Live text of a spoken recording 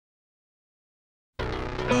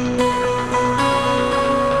Bienvenidos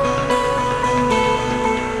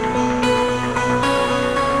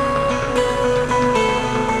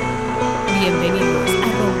a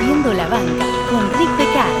Rompiendo la Banca con Rick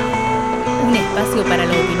Becar, un espacio para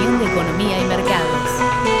la opinión de economía y mercados.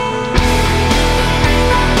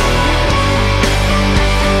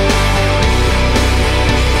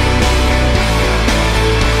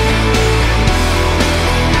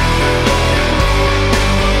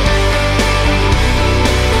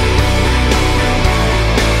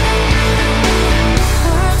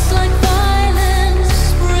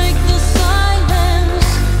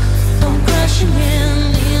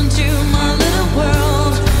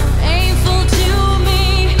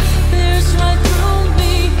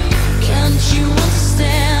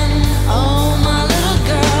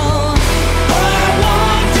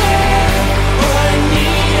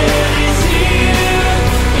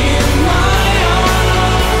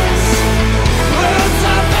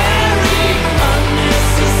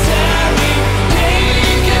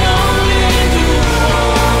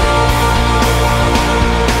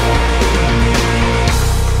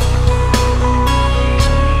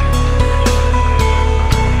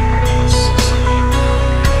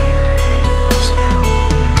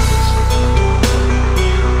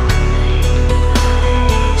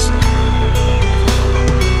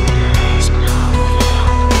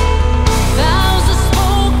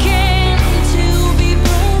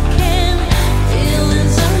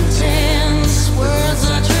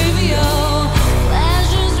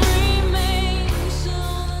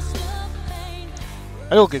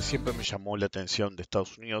 Algo que siempre me llamó la atención de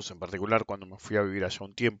Estados Unidos, en particular cuando me fui a vivir allá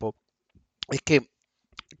un tiempo, es que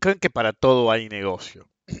creen que para todo hay negocio,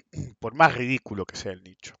 por más ridículo que sea el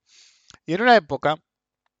nicho. Y en una época,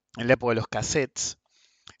 en la época de los cassettes,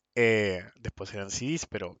 después eran CDs,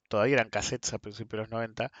 pero todavía eran cassettes a principios de los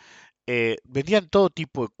 90, vendían todo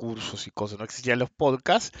tipo de cursos y cosas, no existían los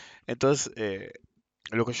podcasts, entonces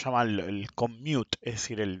lo que se llama el commute, es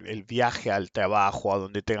decir, el viaje al trabajo, a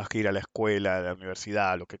donde tengas que ir a la escuela, a la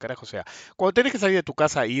universidad, lo que carajo sea. Cuando tenés que salir de tu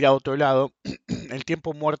casa e ir a otro lado, el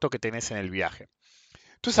tiempo muerto que tenés en el viaje.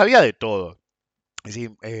 Entonces había de todo. Es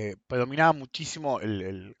decir, predominaba muchísimo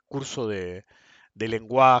el curso de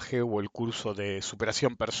lenguaje o el curso de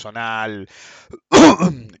superación personal,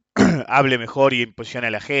 hable mejor y impresione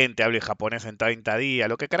a la gente, hable japonés en 30 días,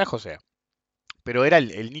 lo que carajo sea. Pero era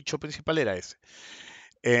el nicho principal era ese.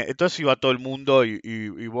 Entonces iba todo el mundo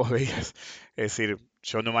y vos veías, es decir,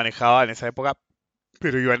 yo no manejaba en esa época,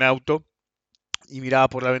 pero iba en auto y miraba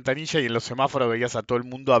por la ventanilla y en los semáforos veías a todo el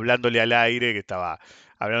mundo hablándole al aire, que estaba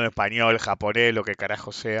hablando español, japonés, lo que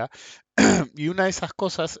carajo sea. Y una de esas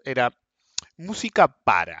cosas era música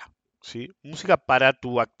para, ¿sí? Música para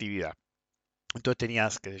tu actividad. Entonces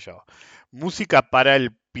tenías, qué sé yo, música para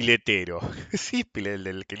el piletero, sí, el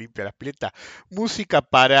del que limpia las piletas, música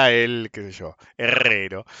para el, qué sé yo,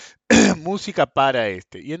 herrero, música para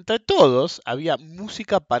este. Y entre todos había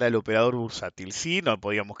música para el operador bursátil, sí, no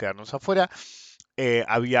podíamos quedarnos afuera,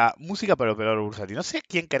 había música para el operador bursátil. No sé a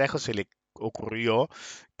quién carajo se le ocurrió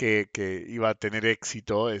que iba a tener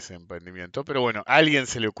éxito ese emprendimiento, pero bueno, a alguien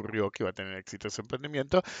se le ocurrió que iba a tener éxito ese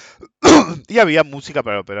emprendimiento y había música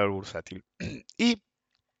para el operador bursátil. Y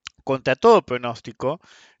contra todo pronóstico,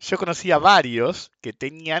 yo conocía varios que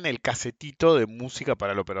tenían el casetito de música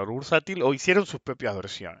para el operador bursátil o hicieron sus propias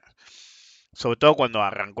versiones. Sobre todo cuando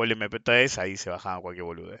arrancó el MP3, ahí se bajaba cualquier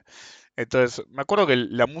boludez. Entonces, me acuerdo que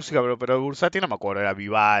la música para el operador bursátil, no me acuerdo, era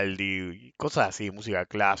Vivaldi, y cosas así, música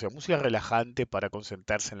clásica, música relajante para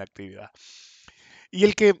concentrarse en la actividad. Y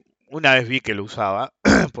el que una vez vi que lo usaba,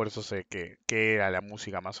 por eso sé que era la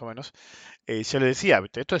música más o menos, yo le decía,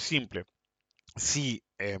 "Viste, esto es simple, si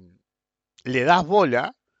le das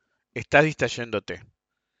bola, estás distrayéndote,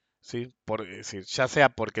 ¿sí? Es decir, ya sea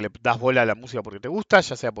porque le das bola a la música porque te gusta,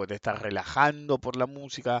 ya sea porque te estás relajando por la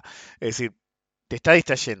música, es decir, te está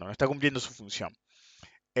distrayendo, no está cumpliendo su función.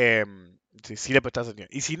 Si le prestas atención.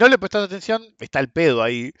 Y si no le prestas atención, está el pedo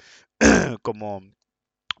ahí, como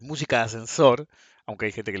música de ascensor, aunque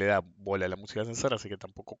hay gente que le da bola a la música de ascensor, así que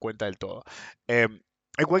tampoco cuenta del todo.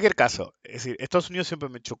 En cualquier caso, es decir, Estados Unidos siempre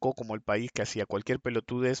me chocó como el país que hacía cualquier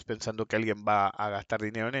pelotudez pensando que alguien va a gastar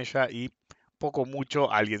dinero en ella y poco o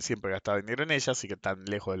mucho alguien siempre gastaba dinero en ella, así que tan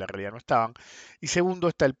lejos de la realidad no estaban. Y segundo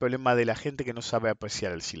está el problema de la gente que no sabe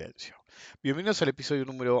apreciar el silencio. Bienvenidos al episodio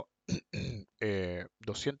número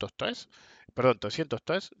 203, perdón,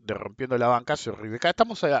 303 de Rompiendo la Banca. Soy Rick.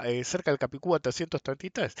 Estamos cerca del Capicúa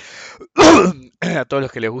 333. A todos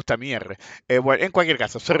los que les gusta mi R. Bueno, en cualquier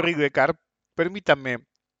caso, soy Rick Becar. Permítanme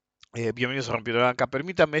Bienvenidos a Rompiendo la Banca.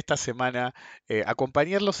 Permítanme esta semana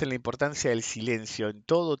acompañarlos en la importancia del silencio en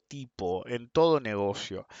todo tipo, en todo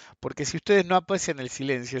negocio. Porque si ustedes no aprecian el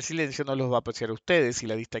silencio no los va a apreciar a ustedes y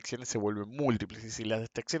las distracciones se vuelven múltiples. Y si las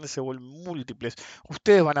distracciones se vuelven múltiples,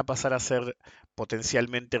 ustedes van a pasar a ser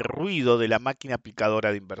potencialmente ruido de la máquina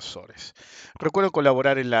picadora de inversores. Recuerdo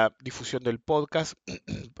colaborar en la difusión del podcast,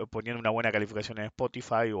 poniendo una buena calificación en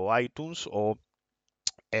Spotify o iTunes o...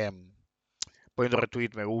 em, poniendo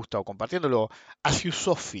retweet, me gusta o compartiéndolo, as you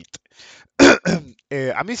saw fit.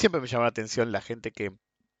 A mí siempre me llama la atención la gente que,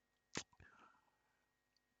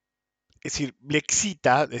 es decir, le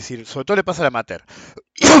excita, es decir, sobre todo le pasa al amateur,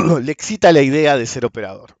 le excita la idea de ser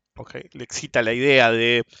operador, ¿ok? Le excita la idea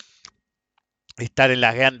de estar en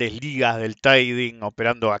las grandes ligas del trading,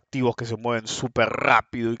 operando activos que se mueven súper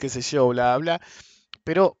rápido y qué sé yo, bla, bla.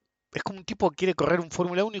 Pero es como un tipo que quiere correr un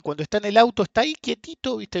Fórmula 1 y cuando está en el auto está ahí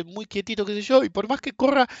quietito, viste, muy quietito, qué sé yo, y por más que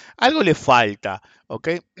corra, algo le falta, ¿ok?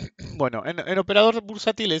 Bueno, en operador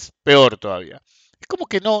bursátil es peor todavía. Es como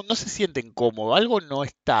que no se sienten cómodos, algo no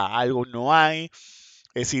está, algo no hay,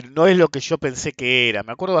 es decir, no es lo que yo pensé que era.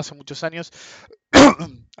 Me acuerdo hace muchos años,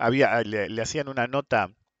 le hacían una nota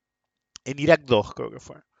en Irak 2, creo que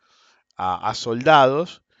fue, a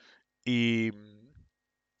soldados y,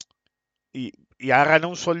 y agarran a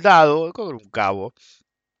un soldado, creo que era un cabo.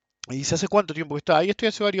 Y dice, ¿hace cuánto tiempo que está? Ahí estoy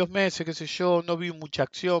hace varios meses, qué sé yo, no vi mucha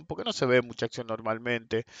acción, porque no se ve mucha acción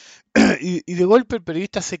normalmente. Y de golpe el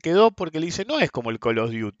periodista se quedó porque le dice, no es como el Call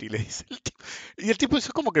of Duty, le dice el tipo. Y el tipo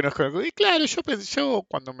dice, ¿cómo que no es como el Call of Duty? Y claro, yo pensé, yo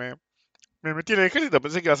cuando me metí en el ejército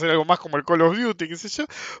pensé que iba a ser algo más como el Call of Duty, qué sé yo.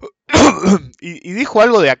 Y dijo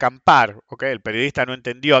algo de acampar, ¿ok? El periodista no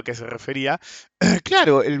entendió a qué se refería.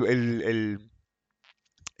 Claro, el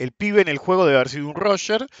pibe en el juego debe haber sido un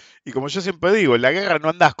Roger, y como yo siempre digo, en la guerra no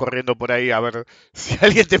andás corriendo por ahí a ver si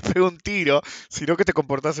alguien te pega un tiro, sino que te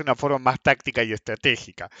comportás de una forma más táctica y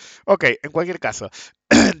estratégica. Ok, en cualquier caso,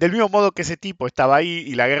 del mismo modo que ese tipo estaba ahí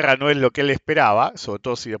y la guerra no es lo que él esperaba, sobre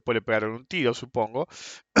todo si después le pegaron un tiro, supongo,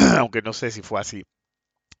 aunque no sé si fue así.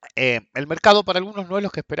 El mercado para algunos no es lo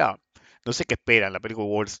que esperaban. No sé qué esperan, la película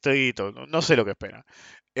Wall Street, o no sé lo que esperan.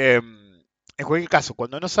 En cualquier caso,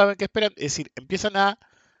 cuando no saben qué esperan, es decir, empiezan a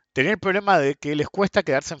tener el problema de que les cuesta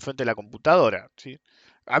quedarse enfrente de la computadora, ¿sí?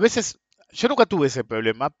 A veces, yo nunca tuve ese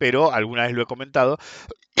problema, pero alguna vez lo he comentado,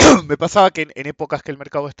 me pasaba que en épocas que el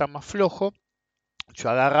mercado está más flojo, yo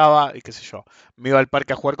agarraba y qué sé yo, me iba al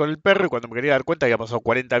parque a jugar con el perro y cuando me quería dar cuenta había pasado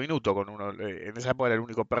 40 minutos con uno, en esa época era el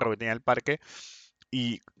único perro que tenía el parque,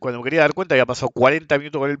 y cuando me quería dar cuenta había pasado 40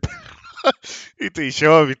 minutos con el perro, y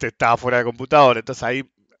yo, viste, estaba fuera de computadora, entonces ahí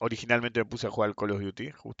originalmente me puse a jugar al Call of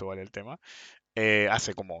Duty, justo vale el tema,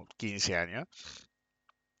 hace como 15 años.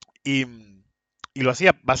 Y, y lo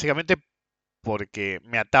hacía básicamente porque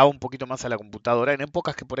me ataba un poquito más a la computadora en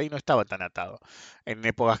épocas que por ahí no estaba tan atado. En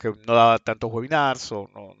épocas que no daba tantos webinars o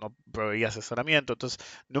no proveía asesoramiento. Entonces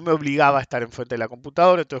no me obligaba a estar enfrente de la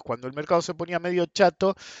computadora. Entonces cuando el mercado se ponía medio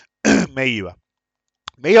chato, me iba.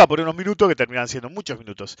 Me iba por unos minutos que terminaban siendo muchos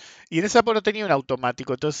minutos. Y en esa época no tenía un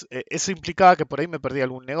automático. Entonces eso implicaba que por ahí me perdía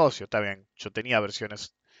algún negocio. Está bien, yo tenía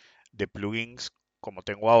versiones de plugins como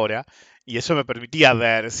tengo ahora, y eso me permitía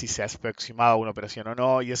ver si se aproximaba a una operación o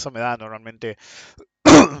no, y eso me da normalmente,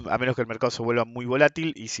 a menos que el mercado se vuelva muy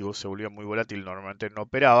volátil, y si se volvía muy volátil normalmente no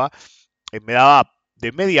operaba, me daba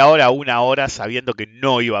de media hora a una hora sabiendo que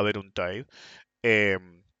no iba a haber un trade, eh,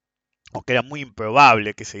 o que era muy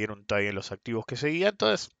improbable que se diera un trade en los activos que seguía,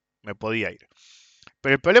 entonces me podía ir.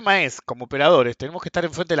 Pero el problema es, como operadores, tenemos que estar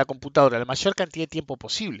enfrente de la computadora la mayor cantidad de tiempo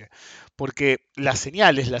posible, porque las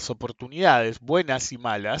señales, las oportunidades, buenas y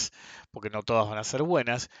malas, porque no todas van a ser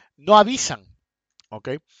buenas, no avisan, ¿ok?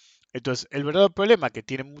 Entonces, el verdadero problema que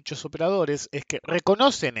tienen muchos operadores es que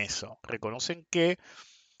reconocen eso, reconocen que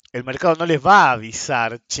el mercado no les va a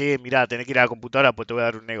avisar, che, mirá, tenés que ir a la computadora porque te voy a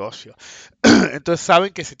dar un negocio. Entonces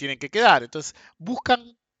saben que se tienen que quedar, entonces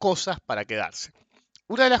buscan cosas para quedarse.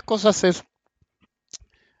 Una de las cosas es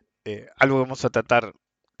algo que vamos a tratar,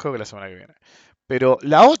 creo que la semana que viene. Pero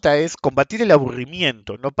la otra es combatir el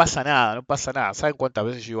aburrimiento. No pasa nada, no pasa nada. ¿Saben cuántas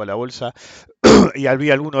veces yo iba a la bolsa y al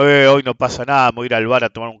vi alguno, hoy no pasa nada, me voy a ir al bar a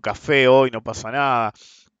tomar un café, hoy no pasa nada?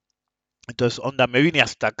 Entonces, onda, me vine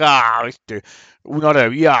hasta acá, ¿viste? Una hora de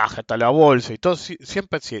viaje hasta la bolsa y todo.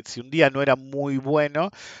 Siempre, si un día no era muy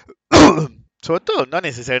bueno, sobre todo, no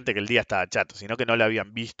necesariamente que el día estaba chato, sino que no lo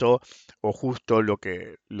habían visto o justo lo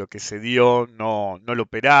que se dio no lo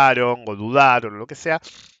operaron o dudaron o lo que sea,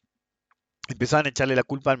 empezaban a echarle la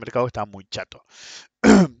culpa al mercado que estaba muy chato.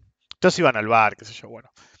 Entonces iban al bar, qué sé yo,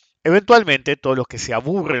 bueno. Eventualmente, todos los que se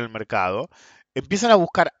aburren en el mercado empiezan a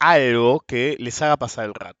buscar algo que les haga pasar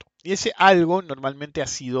el rato. Y ese algo normalmente ha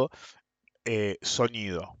sido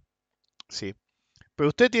sonido, ¿sí? Pero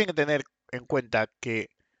usted tiene que tener en cuenta que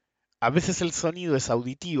a veces el sonido es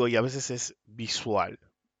auditivo y a veces es visual,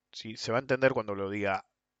 ¿sí? Se va a entender cuando lo diga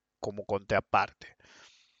como conté aparte.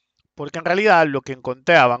 Porque en realidad lo que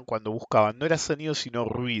encontraban cuando buscaban no era sonido sino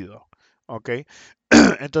ruido, ¿ok?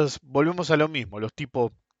 Entonces volvemos a lo mismo, los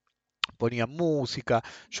tipos ponían música.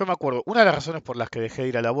 Yo me acuerdo, una de las razones por las que dejé de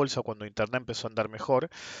ir a la bolsa cuando internet empezó a andar mejor,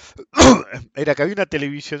 era que había una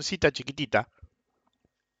televisioncita chiquitita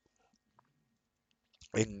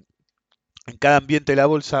en, en cada ambiente de la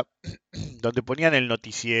bolsa donde ponían el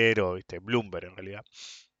noticiero, ¿viste? Bloomberg en realidad.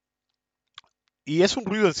 Y es un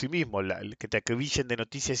ruido en sí mismo, el que te acribillen de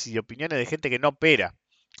noticias y de opiniones de gente que no opera.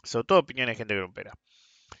 Sobre todo opiniones de gente que no opera.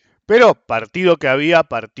 Pero partido que había,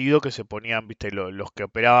 partido que se ponían, viste, los que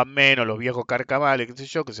operaban menos, los viejos carcamales, qué sé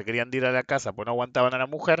yo, que se querían ir a la casa pues no aguantaban a la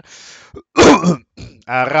mujer,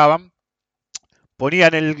 agarraban,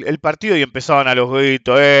 ponían el partido y empezaban a los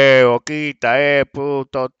gritos, boquita,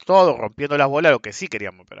 puto, todo rompiendo las bolas, lo que sí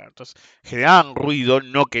queríamos operar. Entonces generaban ruido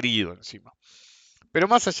no querido encima. Pero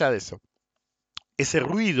más allá de eso, ese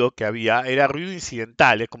ruido que había era ruido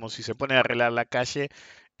incidental, es como si se pone a arreglar la calle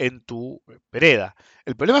en tu vereda.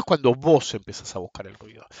 El problema es cuando vos empezás a buscar el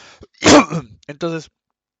ruido. Entonces,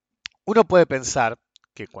 uno puede pensar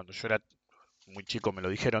que cuando yo era muy chico me lo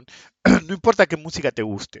dijeron, no importa qué música te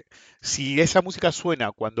guste, si esa música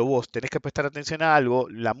suena cuando vos tenés que prestar atención a algo,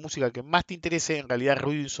 la música que más te interese en realidad es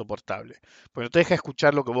ruido insoportable, porque no te deja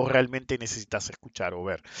escuchar lo que vos realmente necesitas escuchar o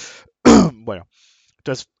ver. Bueno,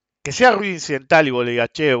 entonces, que sea ruido incidental y vos le digas,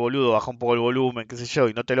 che, boludo, baja un poco el volumen, qué sé yo,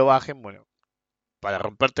 y no te lo bajen, bueno, para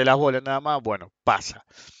romperte las bolas nada más, bueno, pasa.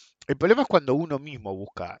 El problema es cuando uno mismo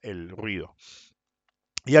busca el ruido.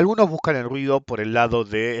 Y algunos buscan el ruido por el lado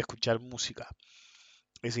de escuchar música.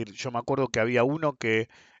 Es decir, yo me acuerdo que había uno que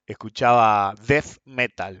escuchaba death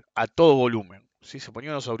metal a todo volumen. ¿Sí? Se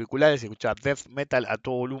ponía unos auriculares y escuchaba death metal a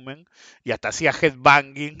todo volumen y hasta hacía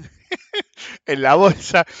headbanging en la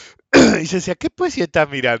bolsa. Y yo decía, ¿qué poesía estás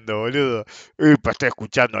mirando, boludo? Pues estoy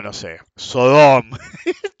escuchando, no sé, Sodom.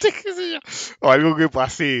 ¿Qué sé yo? O algún grupo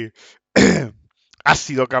así.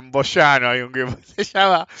 Ácido camboyano, hay un grupo que se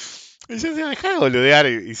llama. Y yo decía, dejá de boludear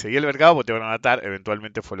y seguí el mercado porque te van a matar.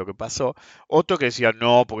 Eventualmente fue lo que pasó. Otro que decía,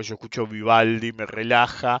 no, porque yo escucho Vivaldi, me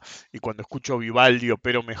relaja. Y cuando escucho Vivaldi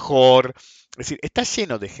opero mejor. Es decir, está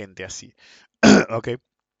lleno de gente así. ¿Ok?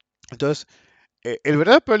 Entonces, el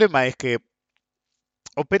verdadero problema es que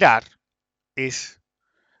operar es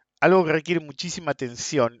algo que requiere muchísima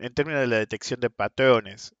atención en términos de la detección de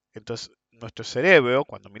patrones. Entonces, nuestro cerebro,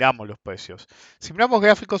 cuando miramos los precios, si miramos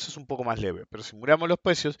gráficos es un poco más leve, pero si miramos los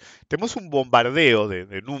precios, tenemos un bombardeo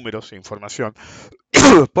de números e información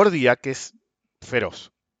por día que es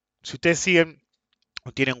feroz. Si ustedes siguen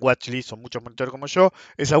o tienen watchlist o muchos monitores como yo,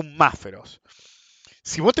 es aún más feroz.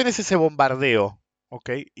 Si vos tenés ese bombardeo, ¿ok?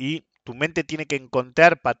 Y tu mente tiene que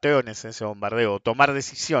encontrar patrones en ese bombardeo, tomar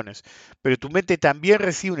decisiones, pero tu mente también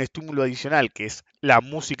recibe un estímulo adicional, que es la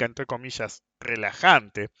música, entre comillas,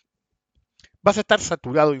 relajante, vas a estar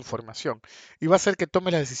saturado de información y va a hacer que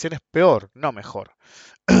tomes las decisiones peor, no mejor.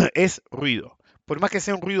 Es ruido. Por más que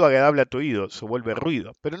sea un ruido agradable a tu oído, se vuelve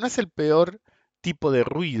ruido, pero no es el peor tipo de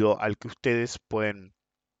ruido al que ustedes pueden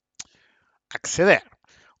acceder.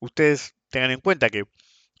 Ustedes tengan en cuenta que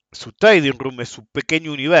su trading room es su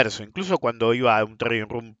pequeño universo, incluso cuando iba a un trading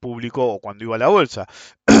room público o cuando iba a la bolsa.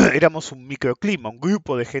 Éramos un microclima, un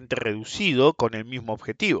grupo de gente reducido con el mismo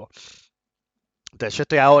objetivo. Entonces yo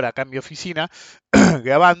estoy ahora acá en mi oficina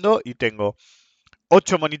grabando y tengo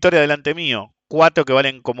 8 monitores delante mío, 4 que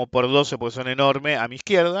valen como por 12 porque son enormes a mi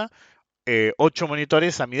izquierda, 8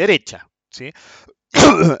 monitores a mi derecha. ¿Sí?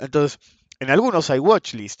 Entonces, en algunos hay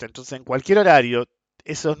watchlist, entonces en cualquier horario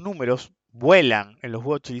esos números vuelan en los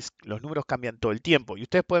watchlists, los números cambian todo el tiempo y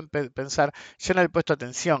ustedes pueden pensar, yo no le he puesto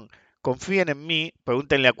atención, confíen en mí,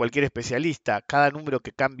 pregúntenle a cualquier especialista, cada número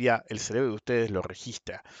que cambia el cerebro de ustedes lo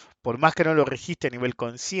registra. Por más que no lo registre a nivel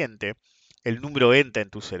consciente, el número entra en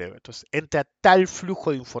tu cerebro. Entonces, entra tal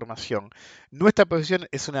flujo de información. Nuestra profesión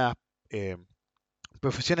es una eh,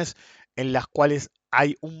 profesiones en las cuales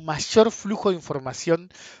hay un mayor flujo de información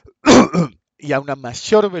y a una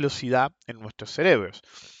mayor velocidad en nuestros cerebros.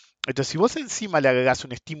 Entonces, si vos encima le agregás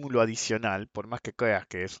un estímulo adicional, por más que creas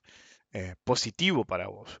que es positivo para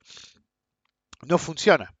vos, no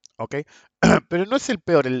funciona, ¿ok? Pero no es el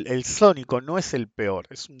peor, el sónico no es el peor,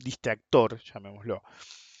 es un distractor, llamémoslo.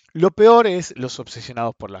 Lo peor es los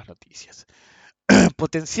obsesionados por las noticias.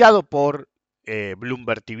 Potenciado por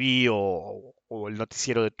Bloomberg TV o el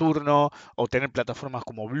noticiero de turno, o tener plataformas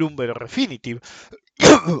como Bloomberg o Refinitiv,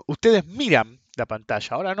 ustedes miran la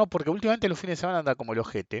pantalla. Ahora no, porque últimamente los fines de semana anda como el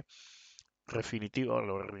ojete. Refinitivo,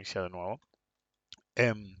 lo voy a reiniciar de nuevo.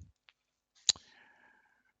 Em,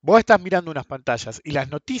 Vos estás mirando unas pantallas y las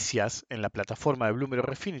noticias en la plataforma de Bloomberg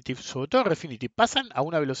Refinitiv, sobre todo Refinitiv, pasan a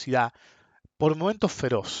una velocidad por momentos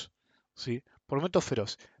feroz, ¿sí? Por momentos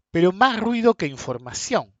feroz, pero más ruido que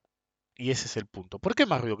información. Y ese es el punto. ¿Por qué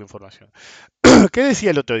más ruido que información? ¿Qué decía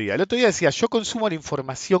el otro día? El otro día decía, yo consumo la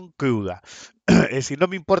información cruda. Es decir, no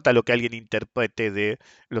me importa lo que alguien interprete de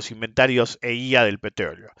los inventarios EIA del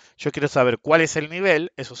petróleo. Yo quiero saber cuál es el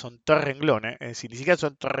nivel, esos son tres renglones, es decir, ni siquiera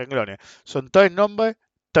son tres renglones, son tres nombres,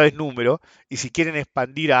 tres números, y si quieren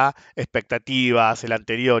expandir a expectativas, el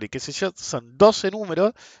anterior y qué sé yo, son 12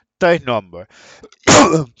 números, tres nombres,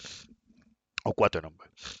 o cuatro nombres.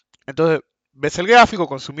 Entonces, ves el gráfico,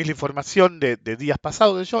 consumís la información de días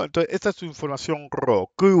pasados de yo, entonces esta es tu información raw,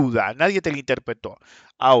 cruda, nadie te la interpretó.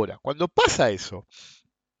 Ahora, cuando pasa eso,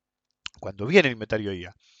 cuando viene el inventario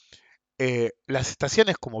IA, las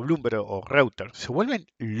estaciones como Bloomberg o Reuters se vuelven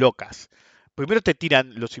locas. Primero te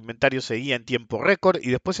tiran los inventarios seguía en tiempo récord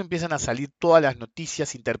y después empiezan a salir todas las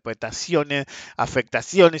noticias, interpretaciones,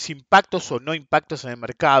 afectaciones, impactos o no impactos en el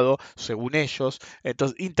mercado, según ellos.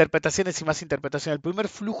 Entonces, interpretaciones y más interpretaciones. El primer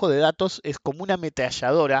flujo de datos es como una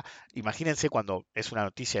ametralladora. Imagínense cuando es una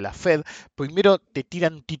noticia de la Fed. Primero te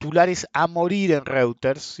tiran titulares a morir en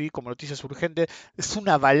Reuters, ¿sí? Como noticias urgentes. Es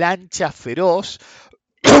una avalancha feroz.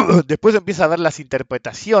 Después empieza a ver las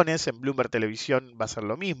interpretaciones, en Bloomberg Televisión va a ser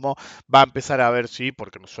lo mismo, va a empezar a ver, sí,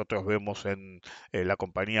 porque nosotros vemos en la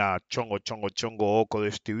compañía Chongo Oco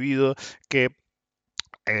distribuido, que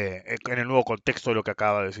en el nuevo contexto de lo que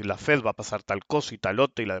acaba de decir la Fed, va a pasar tal cosa y tal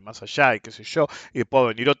otra y la de más allá y qué sé yo, y después va a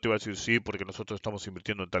venir otro y va a decir sí, porque nosotros estamos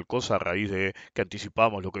invirtiendo en tal cosa a raíz de que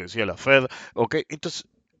anticipamos lo que decía la Fed, ¿ok? Entonces,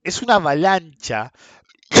 es una avalancha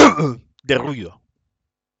de ruido,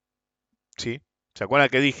 ¿sí? ¿Se acuerdan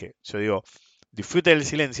que dije? Yo digo, disfrute del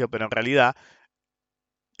silencio, pero en realidad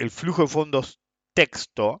el flujo de fondos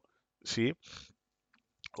texto, ¿sí?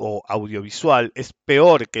 O audiovisual es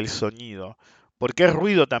peor que el sonido, porque es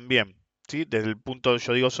ruido también, ¿sí? Desde el punto,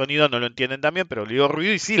 yo digo sonido, no lo entienden también, pero le digo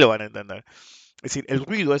ruido y sí lo van a entender. Es decir, el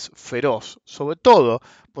ruido es feroz, sobre todo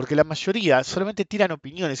porque la mayoría solamente tiran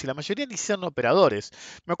opiniones y la mayoría ni son operadores.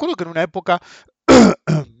 Me acuerdo que en una época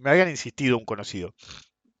me habían insistido un conocido,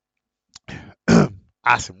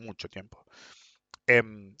 hace mucho tiempo,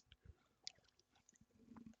 em,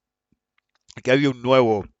 que había un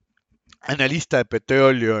nuevo analista de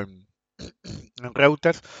petróleo en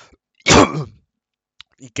Reuters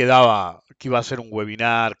y que iba a hacer un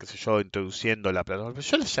webinar, qué sé yo, introduciendo la plataforma.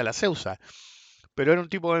 Yo ya la sé usar, pero era un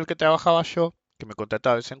tipo con el que trabajaba yo, que me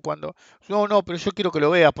contrataba de vez en cuando. No, no, pero yo quiero que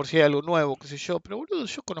lo veas por si hay algo nuevo, qué sé yo. Pero boludo,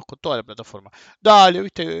 yo conozco toda la plataforma. Dale,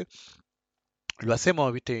 viste, lo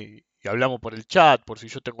hacemos, viste, y hablamos por el chat, por si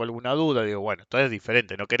yo tengo alguna duda. Digo, bueno, entonces es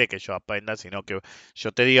diferente, no querés que yo aprenda, sino que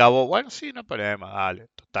yo te diga a vos, bueno, sí, no hay problema, dale,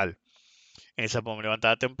 total. En esa época me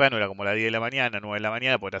levantaba temprano, era como las 10 de la mañana, 9 de la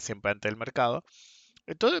mañana, porque era siempre antes del mercado.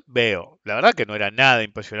 Entonces veo, la verdad que no era nada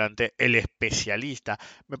impresionante, el especialista.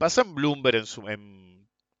 Me pasó en Bloomberg, en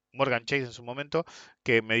Morgan Chase en su momento,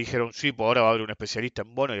 que me dijeron, sí, pues ahora va a haber un especialista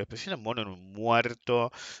en bono, y el especialista en bono era un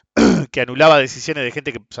muerto, que anulaba decisiones de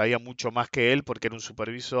gente que sabía mucho más que él porque era un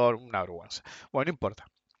supervisor, una vergüenza. Bueno, no importa.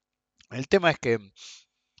 El tema es que,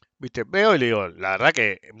 viste, veo y le digo, la verdad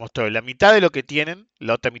que mostró la mitad de lo que tienen,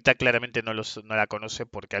 la otra mitad claramente no la conoce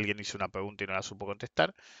porque alguien hizo una pregunta y no la supo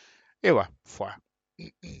contestar. Y bueno, fue.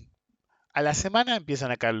 A la semana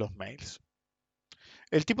empiezan a caer los mails.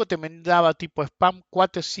 El tipo te mandaba tipo spam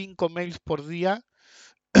 4 o 5 mails por día,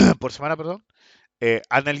 por semana, perdón,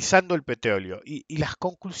 analizando el petróleo. Y las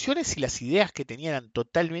conclusiones y las ideas que tenían eran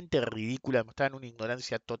totalmente ridículas, mostraban una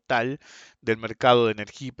ignorancia total del mercado de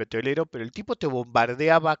energía y petrolero, pero el tipo te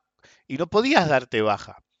bombardeaba y no podías darte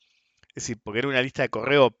baja. Es decir, porque era una lista de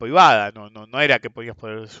correo privada, no era que podías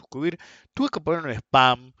poder suscribir. Tuve que poner un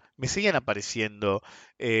spam, me seguían apareciendo.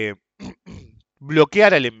 eh,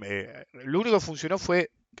 bloquear lo único que funcionó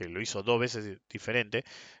fue, que lo hizo dos veces diferente,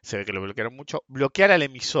 se ve que lo bloquearon mucho, bloquear al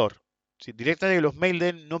emisor. ¿Sí? Directamente que los mails de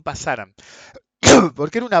él no pasaran.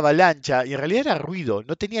 Porque era una avalancha y en realidad era ruido,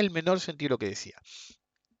 no tenía el menor sentido lo que decía.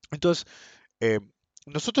 Entonces, eh,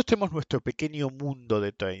 nosotros tenemos nuestro pequeño mundo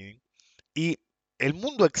de trading y el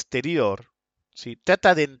mundo exterior, ¿sí?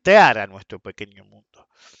 Trata de entrar a nuestro pequeño mundo.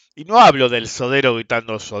 Y no hablo del sodero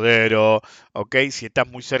gritando sodero, ¿ok? Si estás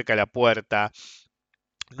muy cerca de la puerta.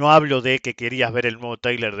 No hablo de que querías ver el nuevo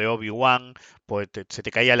trailer de Obi-Wan, pues se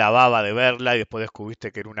te caía la baba de verla y después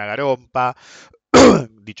descubriste que era una garompa.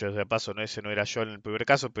 Dicho de paso, no, ese no era yo en el primer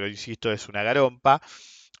caso, pero insisto, es una garompa.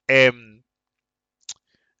 Em,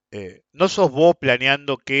 no sos vos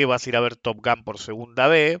planeando que vas a ir a ver Top Gun por segunda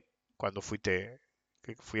vez, cuando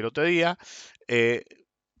que fui el otro día. eh,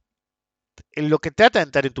 en lo que trata de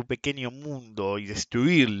entrar en tu pequeño mundo y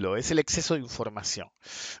destruirlo es el exceso de información.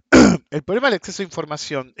 El problema del exceso de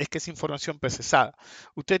información es que es información procesada.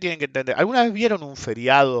 Ustedes tienen que entender, ¿alguna vez vieron un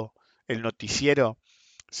feriado, el noticiero?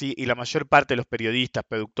 Sí, y la mayor parte de los periodistas,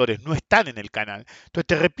 productores no están en el canal. Entonces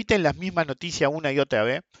te repiten las mismas noticias una y otra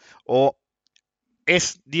vez, o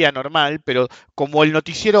es día normal, pero como el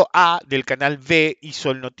noticiero A del canal B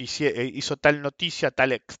hizo tal noticia,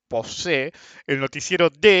 tal exposé, el noticiero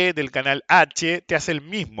D del canal H te hace el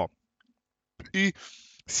mismo. Y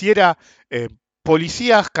si era eh,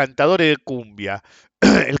 policías cantadores de cumbia,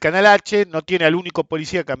 el canal H no tiene al único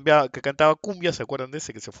policía que cantaba cumbia, ¿se acuerdan de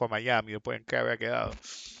ese que se fue a Miami después en qué había quedado?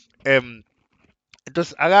 Em,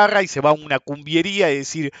 entonces agarra y se va a una cumbiería y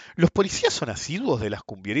decir, ¿los policías son asiduos de las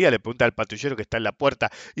cumbierías? Le pregunta al patrullero que está en la puerta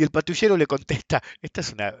y el patrullero le contesta, esta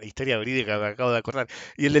es una historia verídica que me acabo de acordar,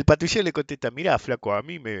 y el del patrullero le contesta, mira, flaco, a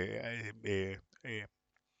mí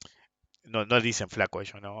no, no dicen flaco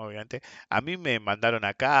ellos, no, obviamente. A mí me mandaron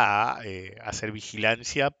acá a hacer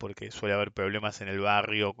vigilancia porque suele haber problemas en el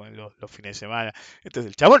barrio con los fines de semana. Entonces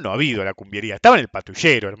el chabón no ha ido a la cumbiería, estaba en el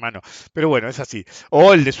patrullero, hermano. Pero bueno, es así.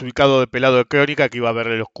 O el desubicado de pelado de crónica que iba a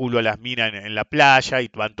verle los culos a las minas en la playa y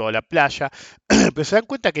van toda la playa. Pero se dan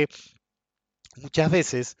cuenta que muchas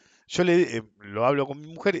veces lo hablo con mi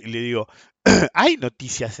mujer y le digo, hay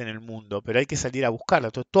noticias en el mundo, pero hay que salir a buscarlas.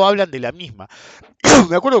 Entonces, todos hablan de la misma.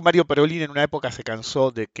 Me acuerdo que Mario Perolini en una época se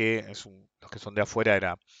cansó de que, los que son de afuera,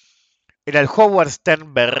 era el Howard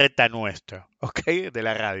Stern berreta nuestro, ¿ok? De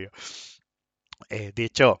la radio. De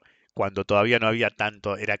hecho, cuando todavía no había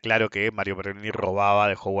tanto, era claro que Mario Perolini robaba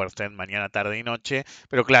de Howard Stern mañana, tarde y noche,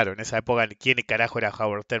 pero claro, en esa época, ¿quién carajo era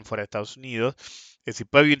Howard Stern fuera de Estados Unidos? Es decir,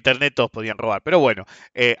 previo internet todos podían robar, pero bueno,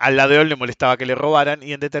 al ladrón le molestaba que le robaran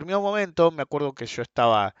y en determinado momento, me acuerdo que yo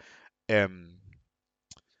em,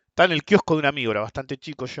 estaba en el kiosco de un amigo, era bastante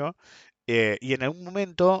chico yo, y en algún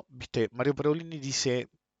momento, viste, Mario Perolini dice,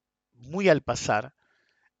 muy al pasar,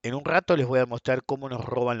 en un rato les voy a mostrar cómo nos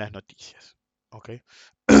roban las noticias. ¿Ok?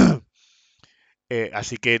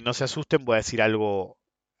 Así que no se asusten, voy a decir algo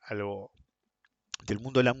del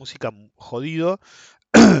mundo de la música jodido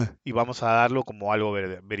y vamos a darlo como algo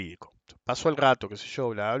verídico. Pasó el rato, qué sé yo,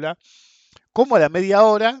 bla, bla, bla. Como a la media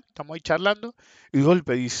hora, estamos ahí charlando, y de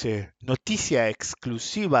golpe dice, noticia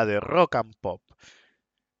exclusiva de Rock and Pop.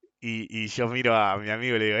 Y yo miro a mi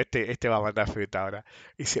amigo y le digo, este va a mandar feta ahora.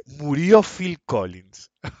 Dice, murió Phil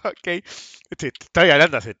Collins. ¿Ok? Estoy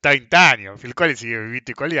hablando hace 30 años. Phil Collins sigue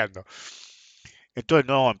vivito y coleando. Entonces,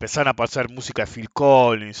 no, empezaron a pasar música de Phil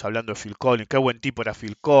Collins, hablando de Phil Collins. Qué buen tipo era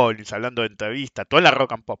Phil Collins, hablando de entrevistas, toda la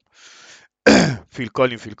rock and pop. Phil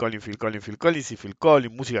Collins, Phil Collins, Phil Collins, Phil Collins y Phil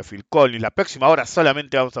Collins, música de Phil Collins. La próxima hora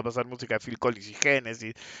solamente vamos a pasar música de Phil Collins y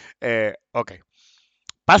Genesis. Ok.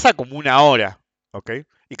 Pasa como una hora, ¿ok?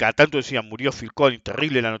 Y cada tanto decían, murió Phil Collins,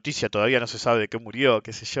 terrible la noticia, todavía no se sabe de qué murió,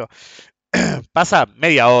 qué sé yo. Pasa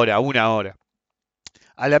media hora, una hora.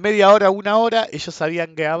 A la media hora, una hora, ellos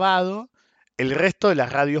habían grabado el resto de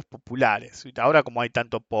las radios populares. Ahora como hay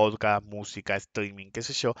tanto podcast, música, streaming, qué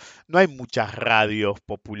sé yo, no hay muchas radios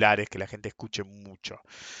populares que la gente escuche mucho.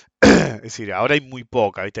 Es decir, ahora hay muy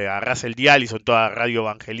poca, ¿viste? Agarrás el dial y son todas radio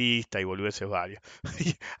evangelista y boludeces varias.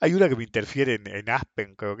 Hay una que me interfiere en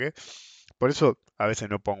Aspen, creo que. Por eso a veces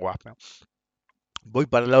no pongo Aspen. Voy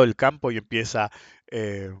para el lado del campo y empieza,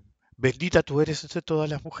 eh, bendita tú eres entre todas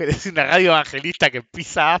las mujeres. Una radio evangelista que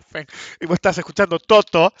pisa Aspen. Y vos estás escuchando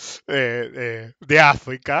Toto de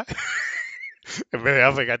África. En vez de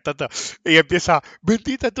África, Toto. Y empieza,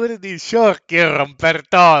 bendita tú eres. Y yo quiero romper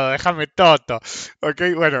todo, déjame Toto. Ok,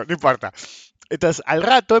 bueno, no importa. Entonces, al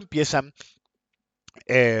rato empiezan.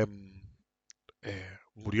 eh,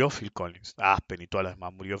 Murió Phil Collins, Aspen y todas las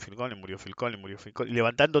demás, murió Phil Collins, murió Phil Collins, murió Phil Collins,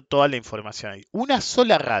 levantando toda la información ahí. Una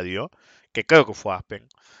sola radio, que creo que fue Aspen,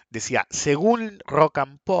 decía, según Rock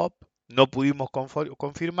and Pop, no pudimos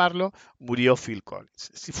confirmarlo, murió Phil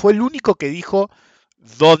Collins. Fue el único que dijo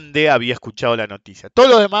dónde había escuchado la noticia. Todo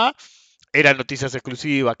lo demás eran noticias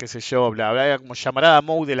exclusivas, qué sé yo, bla, bla, era como llamarada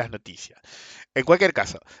Mou de las noticias. En cualquier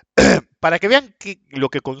caso, para que vean lo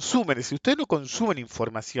que consumen, si ustedes no consumen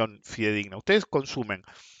información fidedigna, ustedes consumen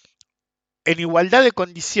en igualdad de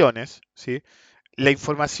condiciones, ¿sí? La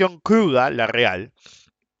información cruda, la real,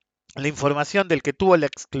 la información del que tuvo la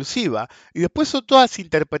exclusiva. Y después son todas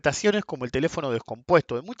interpretaciones como el teléfono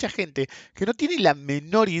descompuesto de mucha gente que no tiene la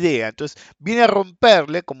menor idea. Entonces viene a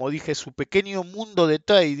romperle, como dije, su pequeño mundo de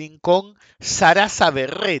trading con zaraza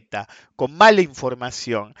berreta, con mala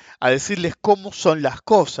información, a decirles cómo son las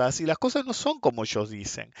cosas y las cosas no son como ellos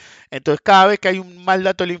dicen. Entonces cada vez que hay un mal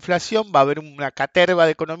dato de la inflación va a haber una caterva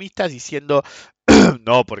de economistas diciendo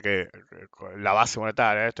no, porque la base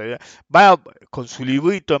monetaria, esto, va con su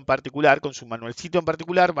librito en particular, con su manualcito en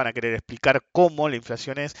particular, van a querer explicar cómo la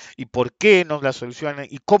inflación es y por qué nos la solucionan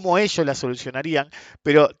y cómo ellos la solucionarían,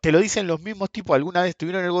 pero te lo dicen los mismos tipos, alguna vez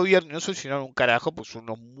estuvieron en el gobierno y no solucionaron un carajo, pues son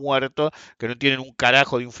unos muertos que no tienen un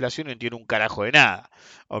carajo de inflación y no tienen un carajo de nada,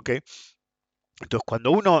 ¿ok? Entonces,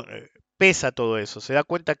 cuando uno pesa todo eso, se da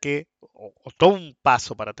cuenta que, o toma un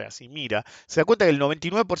paso para atrás y mira, se da cuenta que el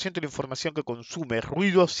 99% de la información que consume es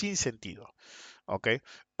ruido sin sentido. ¿Ok?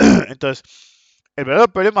 Entonces, el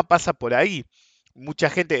verdadero problema pasa por ahí.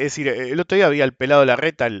 Mucha gente, es decir, el otro día había el pelado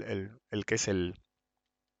Larreta, el que es el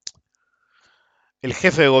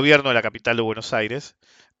jefe de gobierno de la capital de Buenos Aires,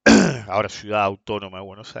 ahora ciudad autónoma de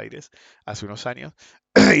Buenos Aires, hace unos años,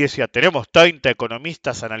 y decía, tenemos 30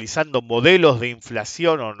 economistas analizando modelos de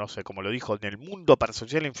inflación, o no sé cómo lo dijo, en el mundo para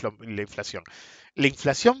asociar la inflación. La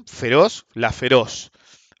inflación feroz, la feroz,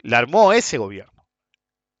 la armó ese gobierno.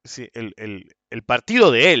 Sí, el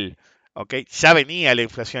partido de él, ¿ok? Ya venía la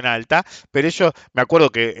inflación alta, pero ellos, me acuerdo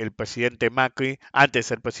que el presidente Macri, antes de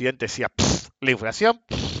ser presidente, decía, la inflación,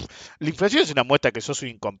 la inflación es una muestra que sos un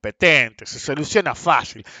incompetente, se soluciona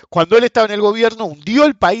fácil. Cuando él estaba en el gobierno, hundió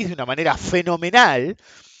el país de una manera fenomenal,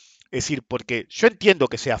 es decir, porque yo entiendo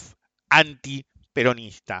que sea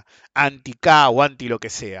anti-peronista, anti-K o anti lo que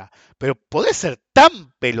sea, pero podés ser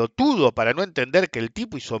tan pelotudo para no entender que el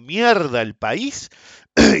tipo hizo mierda el país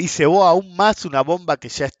y cebó aún más una bomba que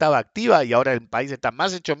ya estaba activa y ahora el país está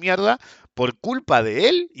más hecho mierda por culpa de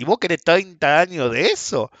él y vos querés 30 años de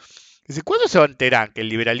eso. Es decir, ¿cuándo se va a enterar que el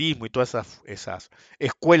liberalismo y todas esas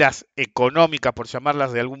escuelas económicas, por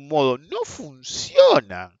llamarlas de algún modo, no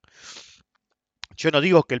funcionan? Yo no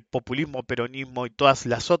digo que el populismo, peronismo y todas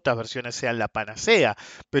las otras versiones sean la panacea,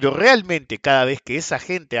 pero realmente cada vez que esa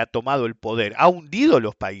gente ha tomado el poder, ha hundido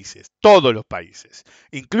los países, todos los países,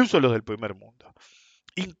 incluso los del primer mundo.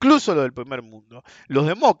 Incluso los del primer mundo. Los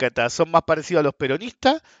demócratas son más parecidos a los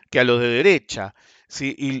peronistas que a los de derecha.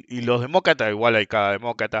 ¿Sí? Y los demócratas, igual hay cada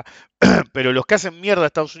demócrata, pero los que hacen mierda a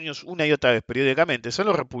Estados Unidos una y otra vez periódicamente son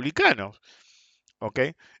los republicanos. ¿Ok?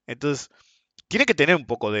 Entonces, tiene que tener un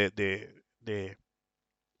poco de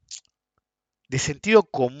sentido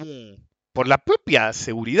común, por la propia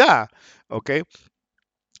seguridad, ¿ok?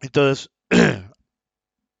 Entonces,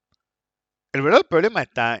 el verdadero problema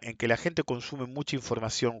está en que la gente consume mucha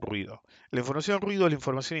información ruido. La información ruido es la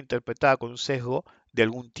información interpretada con un sesgo de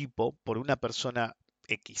algún tipo por una persona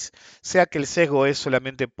X. Sea que el sesgo es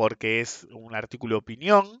solamente porque es un artículo de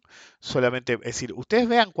opinión, solamente, es decir, ustedes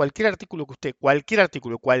vean cualquier artículo que cualquier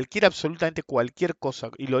artículo, absolutamente cualquier cosa,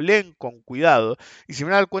 y lo leen con cuidado, y se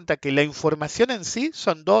van a dar cuenta que la información en sí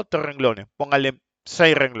son dos, tres renglones, pónganle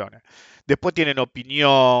 6 renglones. Después tienen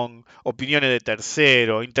opinión, opiniones de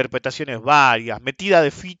tercero, interpretaciones varias, metida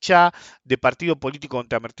de ficha de partido político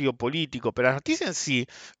contra partido político, pero la noticia en sí,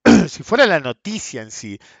 si fuera la noticia en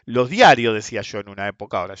sí, los diarios, decía yo en una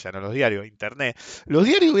época, ahora ya no los diarios, internet, los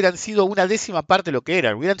diarios hubieran sido una décima parte de lo que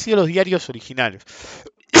eran, hubieran sido los diarios originales.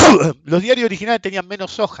 Los diarios originales tenían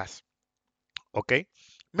menos hojas, ¿ok?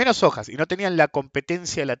 Menos hojas y no tenían la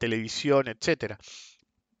competencia de la televisión, etcétera.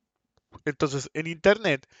 Entonces, en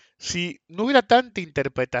Internet, si no hubiera tanta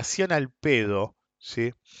interpretación al pedo,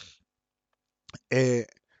 ¿sí? Eh,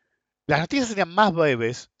 las noticias serían más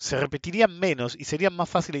breves, se repetirían menos y serían más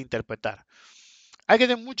fáciles de interpretar. Hay que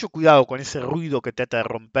tener mucho cuidado con ese ruido que trata de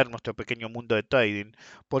romper nuestro pequeño mundo de trading,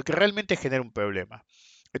 porque realmente genera un problema.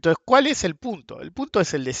 Entonces, ¿cuál es el punto? El punto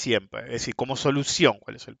es el de siempre, es decir, como solución,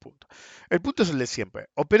 ¿cuál es el punto? El punto es el de siempre.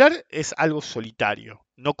 Operar es algo solitario,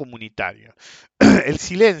 no comunitario. El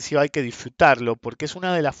silencio hay que disfrutarlo porque es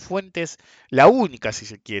una de las fuentes, la única si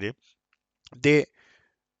se quiere, de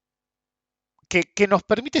que nos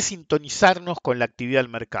permite sintonizarnos con la actividad del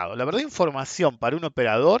mercado. La verdadera información para un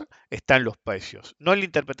operador está en los precios, no en la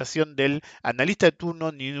interpretación del analista de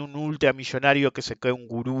turno ni de un ultramillonario que se cree un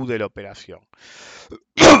gurú de la operación.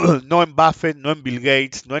 No en Buffett, no en Bill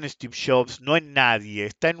Gates, no en Steve Jobs, no en nadie,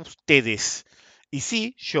 está en ustedes. Y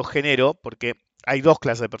sí, yo genero, porque hay dos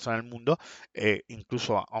clases de personas en el mundo,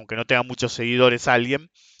 incluso aunque no tenga muchos seguidores alguien,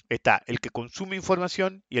 Está el que consume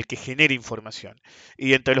información y el que genera información.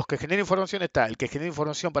 Y entre los que genera información está el que genera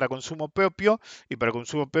información para consumo propio y para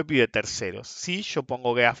consumo propio y de terceros. Sí, yo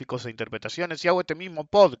pongo gráficos e interpretaciones y hago este mismo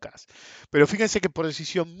podcast. Pero fíjense que por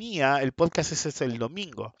decisión mía, el podcast ese es el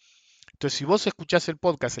domingo. Entonces, si vos escuchás el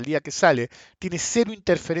podcast el día que sale, tiene cero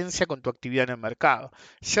interferencia con tu actividad en el mercado.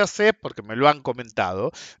 Ya sé, porque me lo han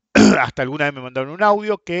comentado, hasta alguna vez me mandaron un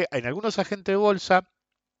audio que en algunos agentes de bolsa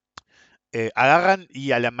agarran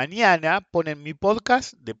y a la mañana ponen mi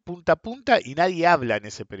podcast de punta a punta y nadie habla en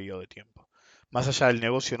ese periodo de tiempo. Más allá del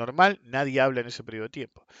negocio normal, nadie habla en ese periodo de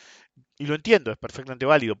tiempo. Y lo entiendo, es perfectamente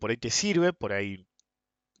válido, por ahí te sirve, por ahí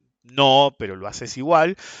no, pero lo haces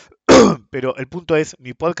igual. Pero el punto es,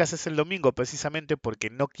 mi podcast es el domingo precisamente porque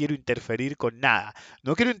no quiero interferir con nada.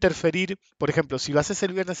 No quiero interferir, por ejemplo, si lo haces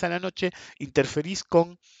el viernes a la noche, interferís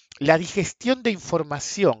con la digestión de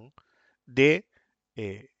información de,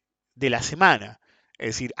 eh, de la semana.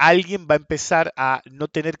 Es decir, alguien va a empezar a no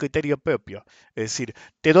tener criterio propio. Es decir,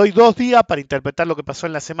 te doy 2 días para interpretar lo que pasó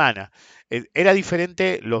en la semana. Era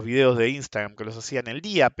diferente los videos de Instagram que los hacían el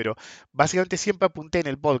día, pero básicamente siempre apunté en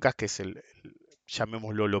el podcast, que es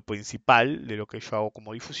llamémoslo lo principal de lo que yo hago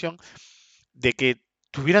como difusión, de que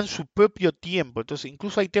tuvieran su propio tiempo. Entonces,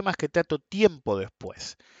 incluso hay temas que trato tiempo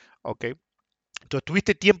después. ¿Ok? Entonces,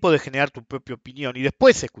 tuviste tiempo de generar tu propia opinión y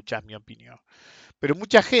después escuchás mi opinión. Pero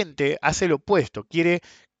mucha gente hace lo opuesto, quiere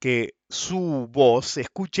que su voz se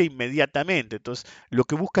escuche inmediatamente. Entonces, lo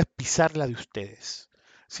que busca es pisar la de ustedes.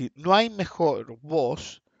 Si no hay mejor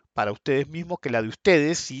voz para ustedes mismos que la de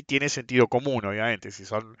ustedes, si tiene sentido común, obviamente. Si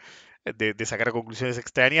son de sacar conclusiones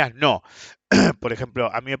extrañas, no. Por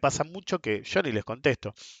ejemplo, a mí me pasa mucho que yo ni les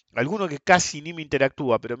contesto. Alguno que casi ni me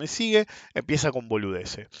interactúa, pero me sigue, empieza con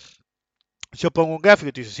boludeces. Yo pongo un gráfico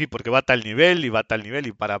y te dice, sí, porque va a tal nivel y va a tal nivel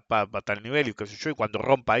y va a tal nivel y qué sé yo, y cuando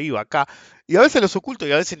rompa ahí va acá. Y a veces los oculto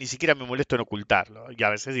y a veces ni siquiera me molesto en ocultarlo. Y a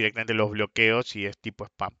veces directamente los bloqueo si es tipo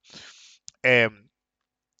spam. Eh,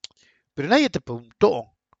 pero nadie te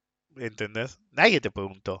preguntó, ¿entendés? Nadie te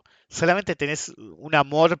preguntó. Solamente tenés un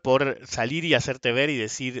amor por salir y hacerte ver y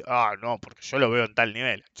decir, ah, no, porque yo lo veo en tal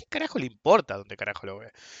nivel. ¿A quién carajo le importa dónde carajo lo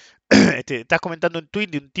ve? Estás comentando un tweet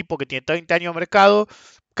de un tipo que tiene 30 años de mercado,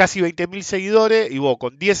 casi 20.000 seguidores, y vos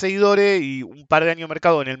con 10 seguidores y un par de años de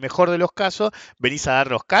mercado, en el mejor de los casos, venís a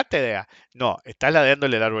darnos cátedra. No, estás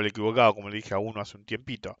ladeándole el árbol equivocado, como le dije a uno hace un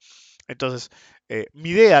tiempito. Entonces, mi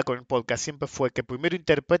idea con el podcast siempre fue que primero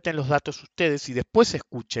interpreten los datos ustedes y después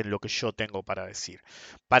escuchen lo que yo tengo para decir,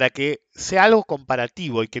 para que sea algo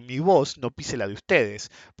comparativo y que mi voz no pise la de ustedes,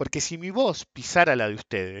 porque si mi voz pisara la de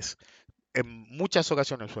ustedes, en muchas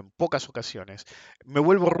ocasiones o en pocas ocasiones, me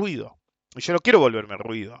vuelvo ruido. Y yo no quiero volverme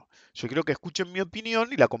ruido. Yo quiero que escuchen mi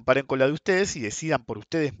opinión y la comparen con la de ustedes y decidan por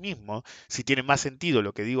ustedes mismos si tiene más sentido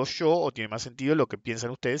lo que digo yo o tiene más sentido lo que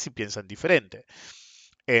piensan ustedes si piensan diferente.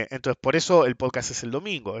 Entonces, por eso el podcast es el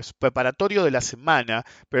domingo, es preparatorio de la semana,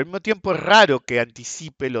 pero al mismo tiempo es raro que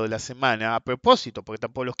anticipe lo de la semana a propósito, porque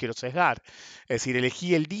tampoco los quiero sesgar. Es decir,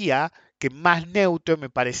 elegí el día que más neutro me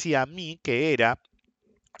parecía a mí que era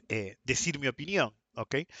decir mi opinión,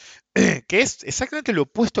 ¿ok? Que es exactamente lo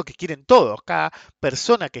opuesto que quieren todos. Cada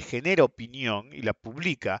persona que genera opinión y la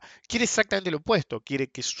publica quiere exactamente lo opuesto. Quiere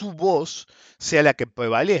que su voz sea la que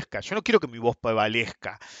prevalezca. Yo no quiero que mi voz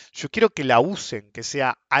prevalezca. Yo quiero que la usen, que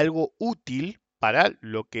sea algo útil para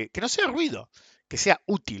lo que no sea ruido. Que sea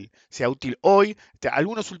útil hoy.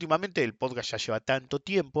 Algunos últimamente, el podcast ya lleva tanto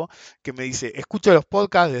tiempo que me dice, escucho los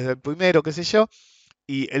podcasts desde el primero, qué sé yo,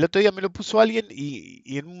 y el otro día me lo puso alguien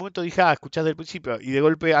y en un momento dije, ah, escuchás desde el principio. Y de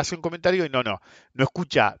golpe hace un comentario y no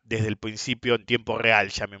escucha desde el principio en tiempo real,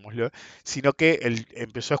 llamémoslo, sino que él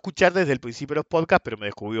empezó a escuchar desde el principio de los podcasts, pero me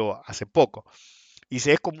descubrió hace poco. Y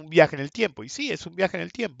dice, es como un viaje en el tiempo. Y sí, es un viaje en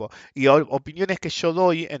el tiempo. Y opiniones que yo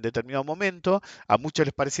doy en determinado momento, a muchos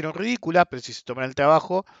les parecieron ridículas, pero si se toman el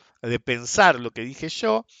trabajo de pensar lo que dije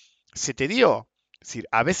yo, se te dio. Es decir,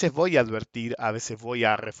 a veces voy a advertir, a veces voy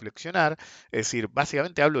a reflexionar. Es decir,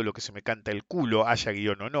 básicamente hablo de lo que se me canta el culo, haya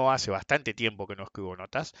guión o no. Hace bastante tiempo que no escribo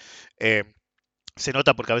notas. Eh, Se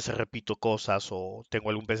nota porque a veces repito cosas o tengo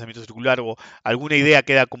algún pensamiento circular o alguna idea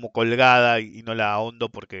queda como colgada y no la ahondo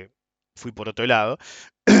porque fui por otro lado.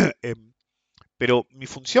 Em, pero mi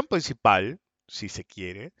función principal, si se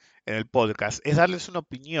quiere, en el podcast es darles una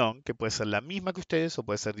opinión que puede ser la misma que ustedes o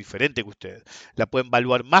puede ser diferente que ustedes. La pueden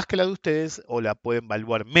evaluar más que la de ustedes o la pueden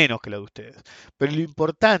evaluar menos que la de ustedes. Pero lo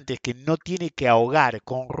importante es que no tiene que ahogar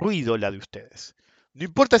con ruido la de ustedes. No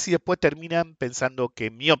importa si después terminan pensando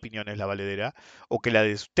que mi opinión es la valedera o que la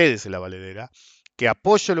de ustedes es la valedera. que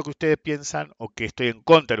apoyo lo que ustedes piensan o que estoy en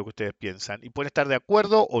contra de lo que ustedes piensan y pueden estar de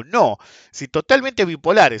acuerdo o no. Si totalmente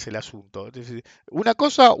bipolar es el asunto, es decir, una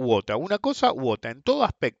cosa u otra, en todo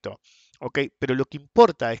aspecto. ¿Ok? Pero lo que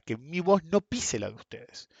importa es que mi voz no pise la de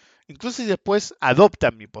ustedes. Incluso si después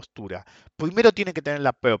adoptan mi postura, primero tienen que tener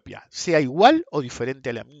la propia, sea igual o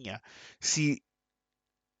diferente a la mía. Si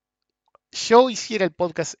yo hiciera el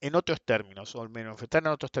podcast en otros términos, o al menos estar en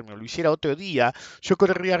otros términos, lo hiciera otro día, yo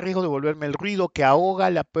correría riesgo de volverme el ruido que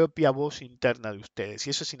ahoga la propia voz interna de ustedes,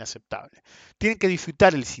 y eso es inaceptable. Tienen que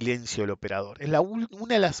disfrutar el silencio del operador. Es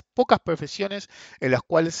una de las pocas profesiones en las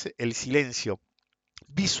cuales el silencio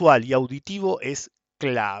visual y auditivo es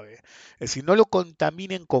clave. Es decir, no lo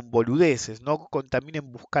contaminen con boludeces, no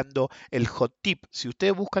contaminen buscando el hot tip. Si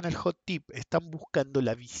ustedes buscan el hot tip, están buscando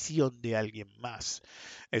la visión de alguien más.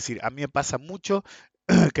 Es decir, a mí me pasa mucho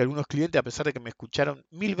que algunos clientes, a pesar de que me escucharon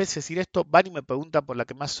 1000 veces decir esto, van y me preguntan por la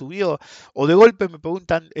que más subió, o de golpe me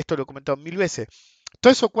preguntan, esto lo he comentado 1000 veces,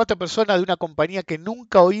 todas esas 4 personas de una compañía que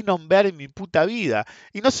nunca oí nombrar en mi puta vida.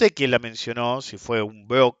 Y no sé quién la mencionó, si fue un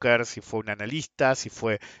broker, si fue un analista, si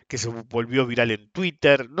fue que se volvió viral en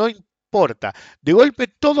Twitter, no importa. De golpe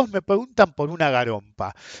todos me preguntan por una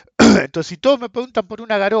garompa. Entonces, si todos me preguntan por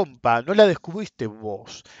una garompa, no la descubriste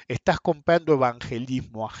vos. Estás comprando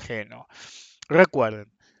evangelismo ajeno. Recuerden,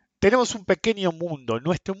 tenemos un pequeño mundo,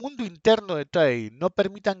 nuestro mundo interno de trading. No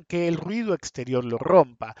permitan que el ruido exterior lo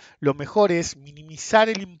rompa. Lo mejor es minimizar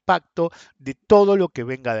el impacto de todo lo que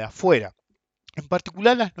venga de afuera. En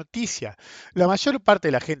particular las noticias. La mayor parte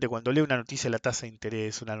de la gente cuando lee una noticia de la tasa de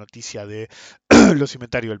interés, una noticia de los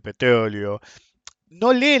inventarios del petróleo,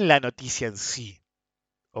 no leen la noticia en sí.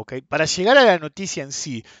 ¿Ok? Para llegar a la noticia en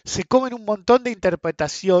sí, se comen un montón de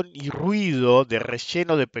interpretación y ruido de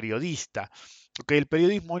relleno de periodista. ¿Ok? El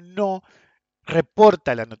periodismo no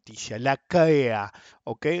reporta la noticia, la crea,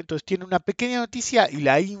 ¿ok? Entonces tiene una pequeña noticia y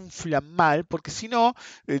la inflan mal, porque si no,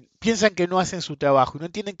 piensan que no hacen su trabajo y no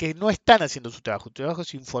entienden que no están haciendo su trabajo. Su trabajo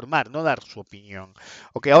es informar, no dar su opinión,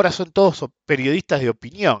 ¿ok? Ahora son todos periodistas de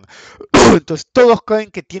opinión, entonces todos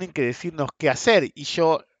creen que tienen que decirnos qué hacer y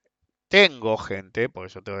yo tengo gente,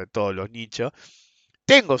 porque yo tengo de todos los nichos,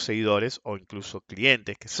 tengo seguidores o incluso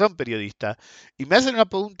clientes que son periodistas y me hacen una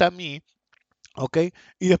pregunta a mí. ¿Ok?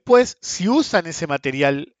 Y después, si usan ese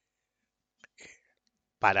material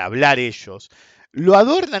para hablar ellos, lo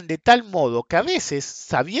adornan de tal modo que a veces,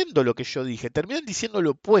 sabiendo lo que yo dije, terminan diciendo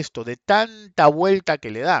lo opuesto de tanta vuelta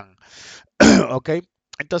que le dan. ¿Ok?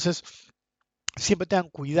 Entonces, siempre tengan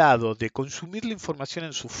cuidado de consumir la información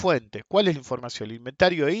en su fuente. ¿Cuál es la información? ¿El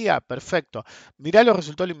inventario de IA? Perfecto. Mirá los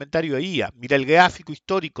resultados del inventario de IA. Mirá el gráfico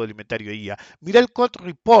histórico del inventario de IA. Mirá el Code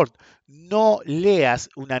Report. No leas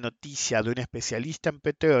una noticia de un especialista en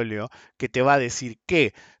petróleo que te va a decir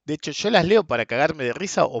que. De hecho, yo las leo para cagarme de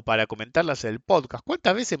risa o para comentarlas en el podcast.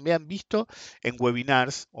 ¿Cuántas veces me han visto en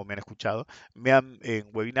webinars, o me han escuchado, en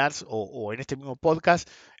webinars o en este mismo podcast,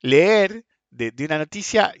 leer de una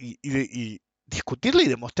noticia y discutirle y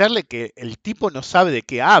demostrarle que el tipo no sabe de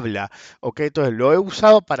qué habla? ¿Ok? Entonces lo he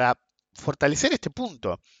usado para fortalecer este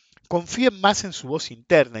punto. Confíen más en su voz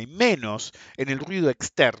interna y menos en el ruido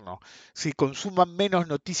externo. Si consuman menos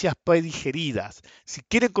noticias predigeridas. Si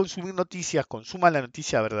quieren consumir noticias, consuman la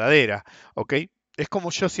noticia verdadera. ¿Ok? Es como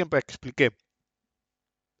yo siempre expliqué.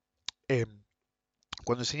 eh,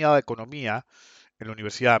 Cuando enseñaba economía en la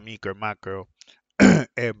universidad, micro, macro,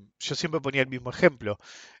 yo siempre ponía el mismo ejemplo.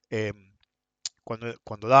 Eh,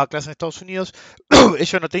 cuando daba clases en Estados Unidos,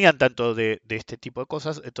 ellos no tenían tanto de este tipo de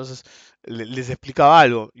cosas, entonces les explicaba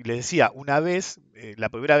algo y les decía, una vez, la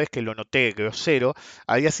primera vez que lo noté grosero,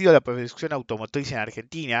 había sido la producción automotriz en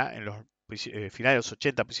Argentina, en los finales de los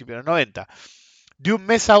 80, principios de los 90. De un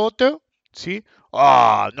mes a otro, ¿sí?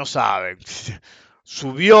 No saben,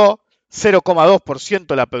 subió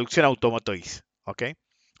 0,2% la producción automotriz, ¿ok?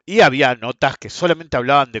 Y había notas que solamente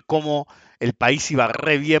hablaban de cómo el país iba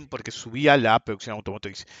re bien porque subía la producción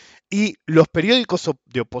automotriz. Y los periódicos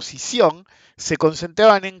de oposición se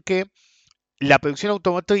concentraban en que la producción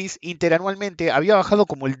automotriz interanualmente había bajado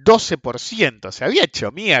como el 12%, se había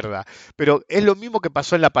hecho mierda, pero es lo mismo que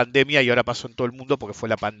pasó en la pandemia y ahora pasó en todo el mundo porque fue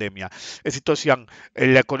la pandemia. Es decir, todos decían,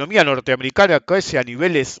 la economía norteamericana crece a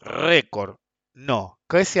niveles récord. No,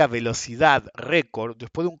 crece a velocidad récord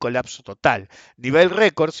después de un colapso total. Nivel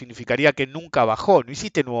récord significaría que nunca bajó, no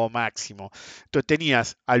hiciste nuevo máximo. Entonces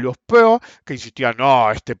tenías a los pro que insistían, no,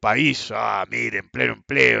 este país, miren, pleno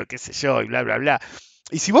empleo, qué sé yo, y bla, bla, bla.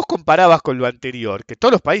 Y si vos comparabas con lo anterior, que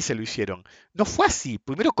todos los países lo hicieron, no fue así.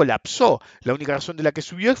 Primero colapsó. La única razón de la que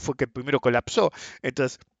subió fue que primero colapsó.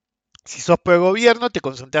 Entonces, si sos pro gobierno, te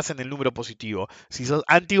concentrás en el número positivo. Si sos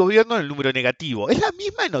anti gobierno, en el número negativo. Es la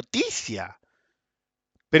misma noticia.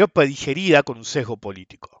 pero digerida con un sesgo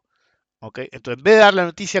político. ¿Ok? Entonces, en vez de dar la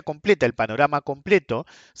noticia completa, el panorama completo,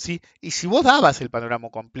 ¿sí? Y si vos dabas el panorama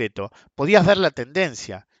completo, podías ver la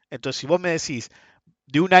tendencia. Entonces, si vos me decís,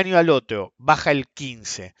 de un año al otro baja el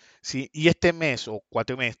 15, ¿sí? Y este mes o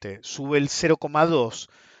cuatrimestre sube el 0,2,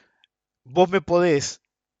 vos me podés,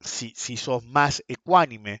 si sos más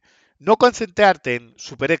ecuánime, no concentrarte en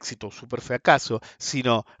super éxito, super fracaso,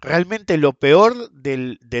 sino realmente lo peor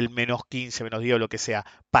del menos 15, menos 10 o lo que sea,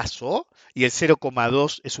 pasó y el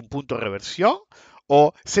 0,2 es un punto de reversión,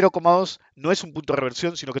 o 0,2 no es un punto de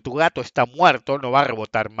reversión, sino que tu gato está muerto, no va a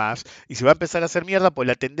rebotar más, y se va a empezar a hacer mierda, pues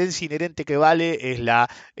la tendencia inherente que vale es la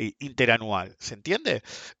interanual. ¿Se entiende?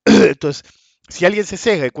 Entonces, si alguien se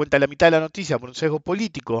sesga y cuenta la mitad de la noticia por un sesgo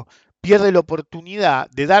político, pierde la oportunidad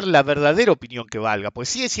de dar la verdadera opinión que valga, pues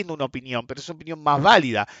sigue siendo una opinión, pero es una opinión más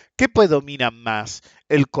válida. ¿Qué predomina más?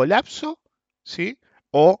 ¿El colapso? ¿Sí?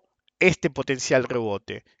 ¿O este potencial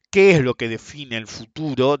rebote? ¿Qué es lo que define el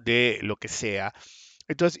futuro de lo que sea?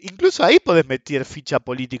 Entonces, incluso ahí podés meter ficha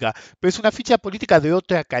política, pero es una ficha política de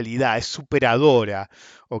otra calidad, es superadora,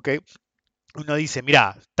 ¿ok? Uno dice,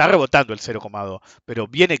 mira, está rebotando el 0,2, pero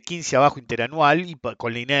viene 15 abajo interanual y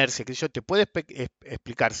con la inercia, que yo te puede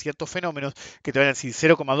explicar ciertos fenómenos que te van a decir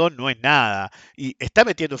 0,2 no es nada. Y está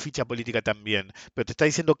metiendo ficha política también, pero te está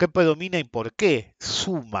diciendo qué predomina y por qué.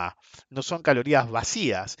 Suma, no son calorías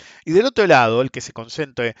vacías. Y del otro lado, el que se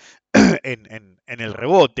concentre en el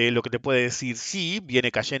rebote, lo que te puede decir, sí, viene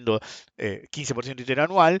cayendo 15%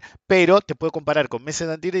 interanual, pero te puede comparar con meses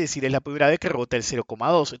anteriores y decir, es la primera vez que rebota el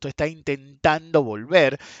 0,2, entonces está intentando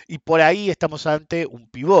volver y por ahí estamos ante un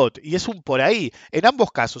pivot y es un por ahí. En ambos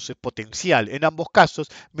casos es potencial, en ambos casos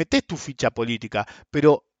metes tu ficha política,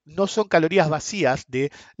 pero no son calorías vacías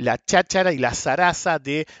de la cháchara y la zaraza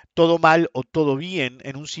de todo mal o todo bien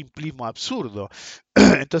en un simplismo absurdo.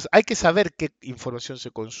 Entonces hay que saber qué información se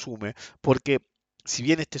consume, porque si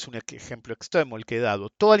bien este es un ejemplo extremo el que he dado,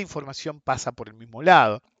 toda la información pasa por el mismo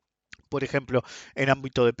lado. Por ejemplo, en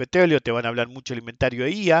ámbito de petróleo te van a hablar mucho del inventario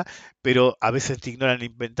IA, pero a veces te ignoran el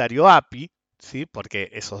inventario API, ¿sí? Porque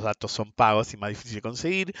esos datos son pagos y más difícil de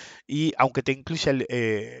conseguir. Y aunque te incluya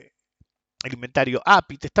el inventario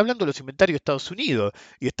API, te está hablando de los inventarios de Estados Unidos.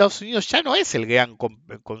 Y Estados Unidos ya no es el gran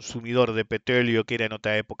consumidor de petróleo que era en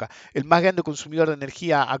otra época. El más grande consumidor de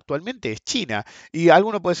energía actualmente es China. Y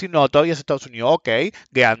alguno puede decir, no, todavía es Estados Unidos. Ok,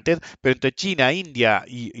 granted, pero entre China, India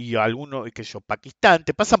y alguno, qué sé yo, Pakistán,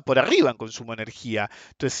 te pasan por arriba en consumo de energía.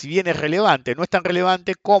 Entonces, si bien es relevante, no es tan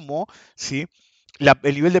relevante como, ¿sí?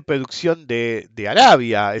 El nivel de producción de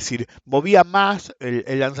Arabia, es decir, movía más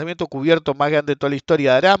el lanzamiento cubierto más grande de toda la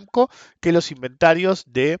historia de Aramco que los inventarios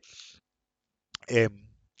de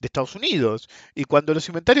Estados Unidos. Y cuando los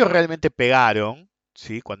inventarios realmente pegaron,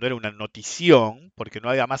 ¿sí? Cuando era una notición, porque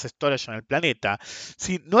no había más storage en el planeta,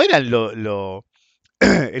 ¿sí? No eran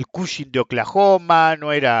el Cushing de Oklahoma,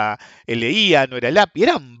 no era el EIA, no era el API,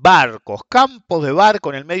 eran barcos, campos de barco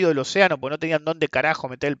en el medio del océano, porque no tenían dónde carajo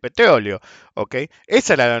meter el petróleo, ¿ok?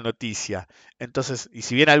 Esa era la noticia. Entonces, y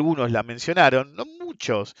si bien algunos la mencionaron, no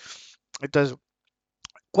muchos. Entonces,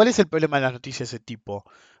 ¿cuál es el problema de las noticias de ese tipo?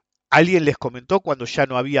 ¿Alguien les comentó cuando ya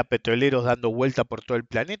no había petroleros dando vuelta por todo el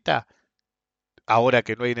planeta? Ahora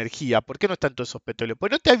que no hay energía, ¿por qué no están todos esos petróleos?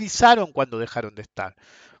 Pues no te avisaron cuando dejaron de estar.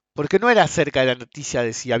 Porque no era acerca de la noticia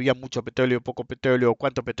de si había mucho petróleo o poco petróleo, o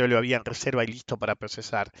cuánto petróleo había en reserva y listo para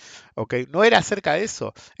procesar. ¿Ok? No era acerca de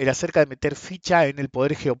eso, era acerca de meter ficha en el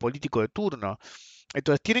poder geopolítico de turno.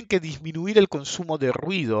 Entonces tienen que disminuir el consumo de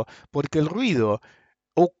ruido, porque el ruido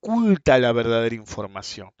oculta la verdadera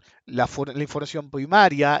información. La información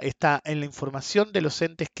primaria está en la información de los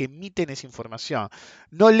entes que emiten esa información.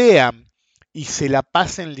 No lean y se la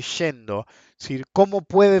pasen leyendo. Es decir, ¿cómo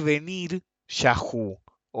puede venir Yahoo?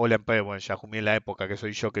 O la empresa, bueno, Yahoo, miren la época que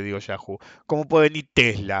soy yo que digo Yahoo. ¿Cómo puede venir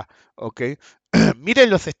Tesla? ¿Ok? Miren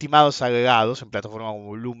los estimados agregados en plataformas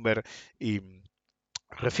como Bloomberg y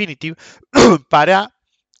Refinitiv para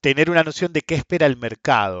tener una noción de qué espera el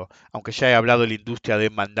mercado, aunque ya he hablado de la industria de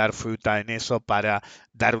mandar fruta en eso para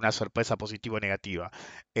dar una sorpresa positiva o negativa.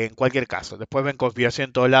 En cualquier caso, después ven conspiración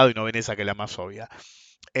en todos lados y no ven esa que es la más obvia.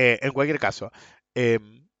 En cualquier caso, eh,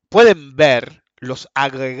 pueden ver los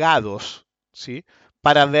agregados, ¿sí?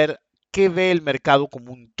 Para ver qué ve el mercado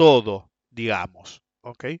como un todo, digamos,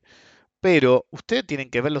 ¿ok? Pero ustedes tienen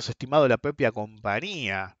que ver los estimados de la propia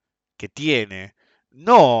compañía que tiene.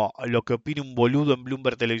 No lo que opine un boludo en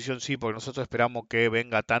Bloomberg Televisión, sí, porque nosotros esperamos que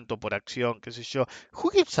venga tanto por acción, qué sé yo. Who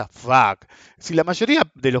gives a fuck? Si la mayoría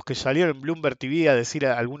de los que salieron en Bloomberg TV a decir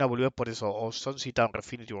alguna boludez por eso, o son citados en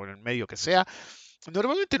Refinitiv o en el medio que sea,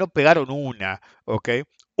 normalmente no pegaron una, ¿ok?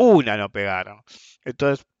 Una no pegaron.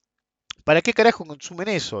 Entonces, ¿Para qué carajo consumen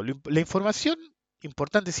eso? La información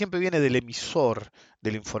importante siempre viene del emisor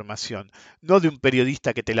de la información, no de un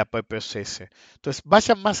periodista que te la procese. Entonces,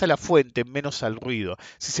 vayan más a la fuente, menos al ruido.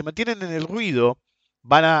 Si se mantienen en el ruido,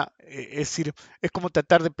 es decir, es como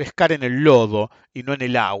tratar de pescar en el lodo y no en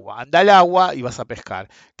el agua. Anda al agua y vas a pescar.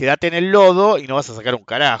 Quédate en el lodo y no vas a sacar un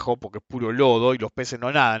carajo porque es puro lodo y los peces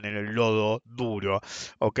no nadan en el lodo duro,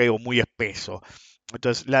 ¿ok? O muy espeso.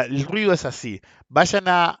 Entonces, el ruido es así. Vayan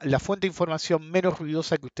a la fuente de información menos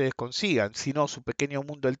ruidosa que ustedes consigan, si no, su pequeño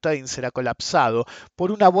mundo del trading será colapsado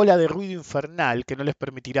por una bola de ruido infernal que no les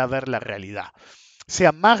permitirá ver la realidad.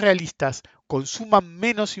 Sean más realistas, consuman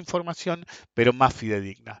menos información, pero más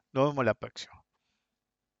fidedigna. Nos vemos la próxima.